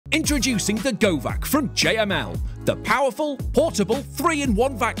Introducing the Go Vac from JML, the powerful, portable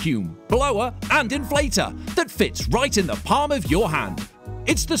 3-in-1 vacuum, blower and inflator that fits right in the palm of your hand.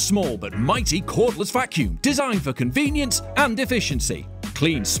 It's the small but mighty cordless vacuum designed for convenience and efficiency.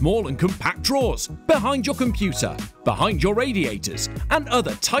 Clean small and compact drawers, behind your computer, behind your radiators and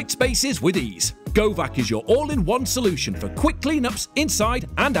other tight spaces with ease. Go Vac is your all-in-one solution for quick cleanups inside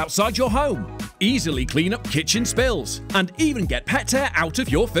and outside your home. Easily clean up kitchen spills and even get pet hair out of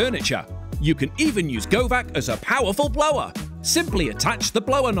your furniture. You can even use Go Vac as a powerful blower. Simply attach the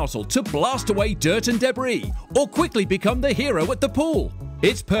blower nozzle to blast away dirt and debris or quickly become the hero at the pool.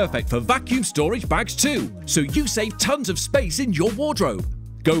 It's perfect for vacuum storage bags too, so you save tons of space in your wardrobe.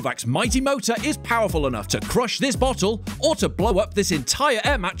 Go Vac's mighty motor is powerful enough to crush this bottle or to blow up this entire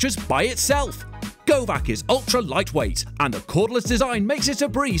air mattress by itself. Go Vac is ultra lightweight and the cordless design makes it a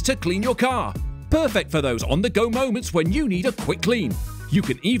breeze to clean your car. Perfect for those on-the-go moments when you need a quick clean. You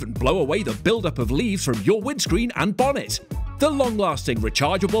can even blow away the buildup of leaves from your windscreen and bonnet. The long-lasting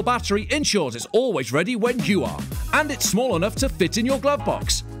rechargeable battery ensures it's always ready when you are, and it's small enough to fit in your glove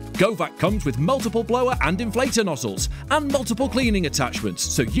box. Go Vac comes with multiple blower and inflator nozzles and multiple cleaning attachments,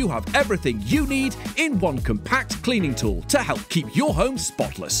 so you have everything you need in one compact cleaning tool to help keep your home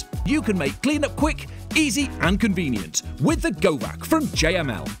spotless. You can make cleanup quick, easy and convenient with the Go Vac from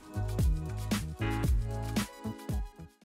JML.